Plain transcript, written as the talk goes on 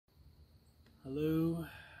Hello,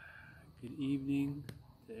 good evening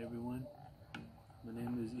to everyone. My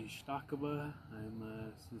name is Eshtakaba. I'm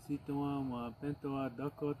Sisitawa, Pentoa,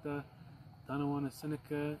 Dakota, Tanawana,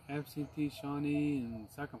 Seneca, Absentee, Shawnee, and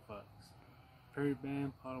Sacrifice. Prairie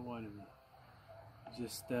Band, Potawatomi.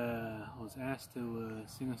 Just was asked to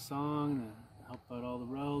sing a song to help out all the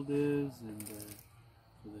relatives and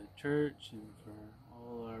for the church and for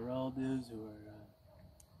all our relatives who are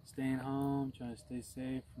staying home, trying to stay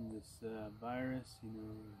safe from this virus.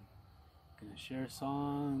 Gonna share a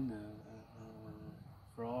song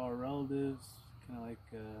for all our relatives, kind of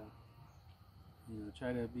like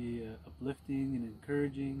try to be uplifting and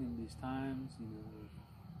encouraging in these times,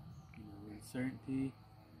 uncertainty.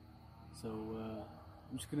 So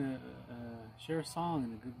I'm just gonna share a song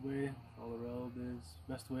in a good way for all the relatives,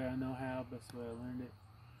 best way I know how, best way I learned it,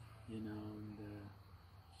 and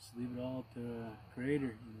just leave it all to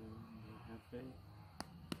Creator, have faith.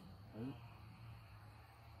 Right?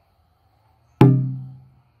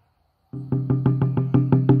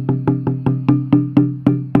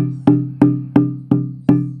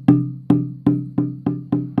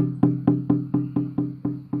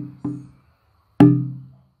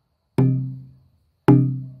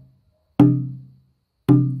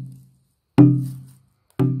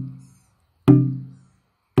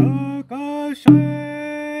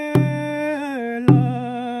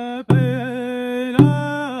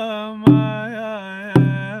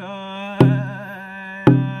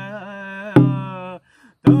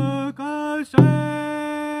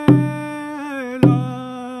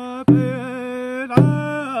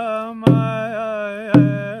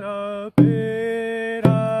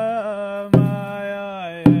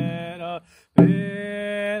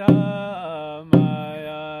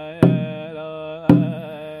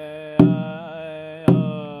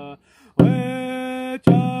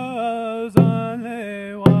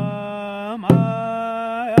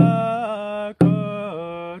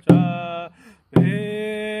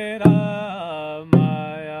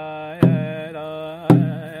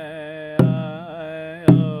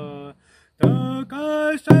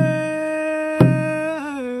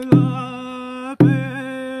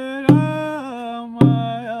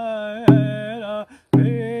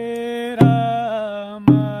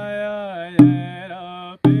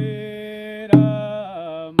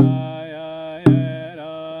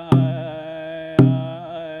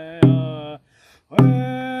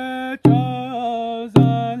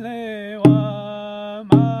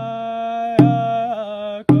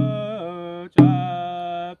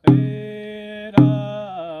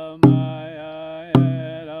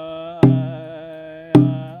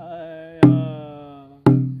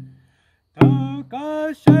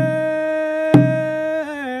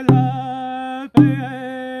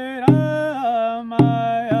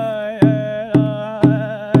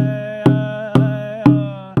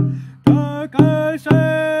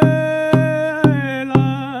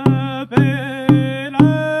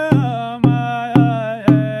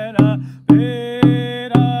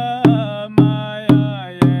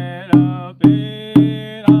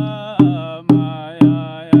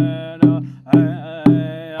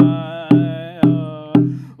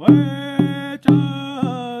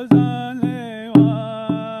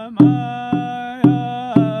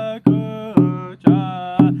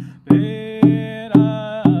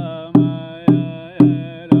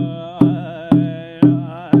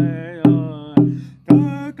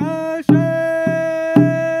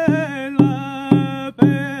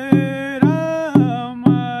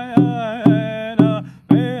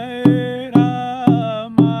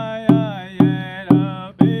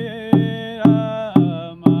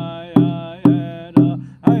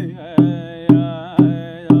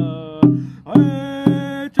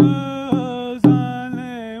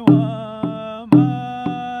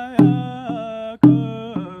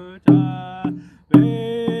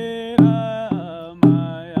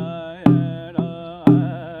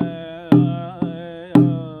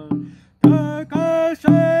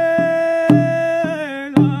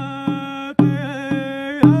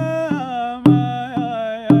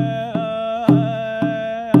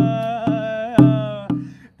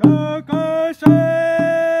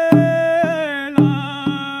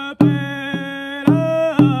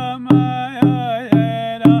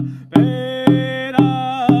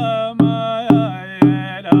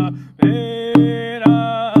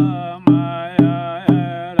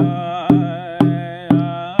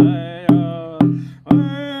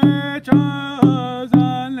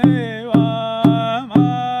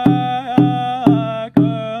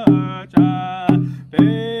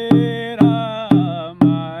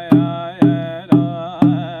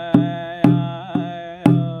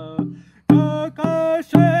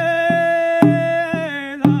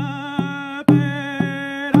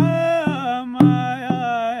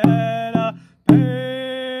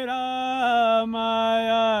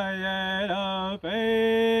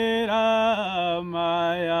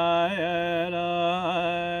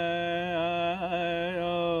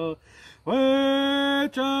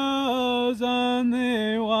 chosen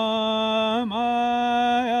the one,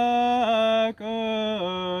 Maya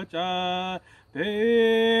Kocha,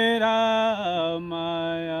 Tera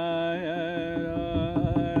Maya.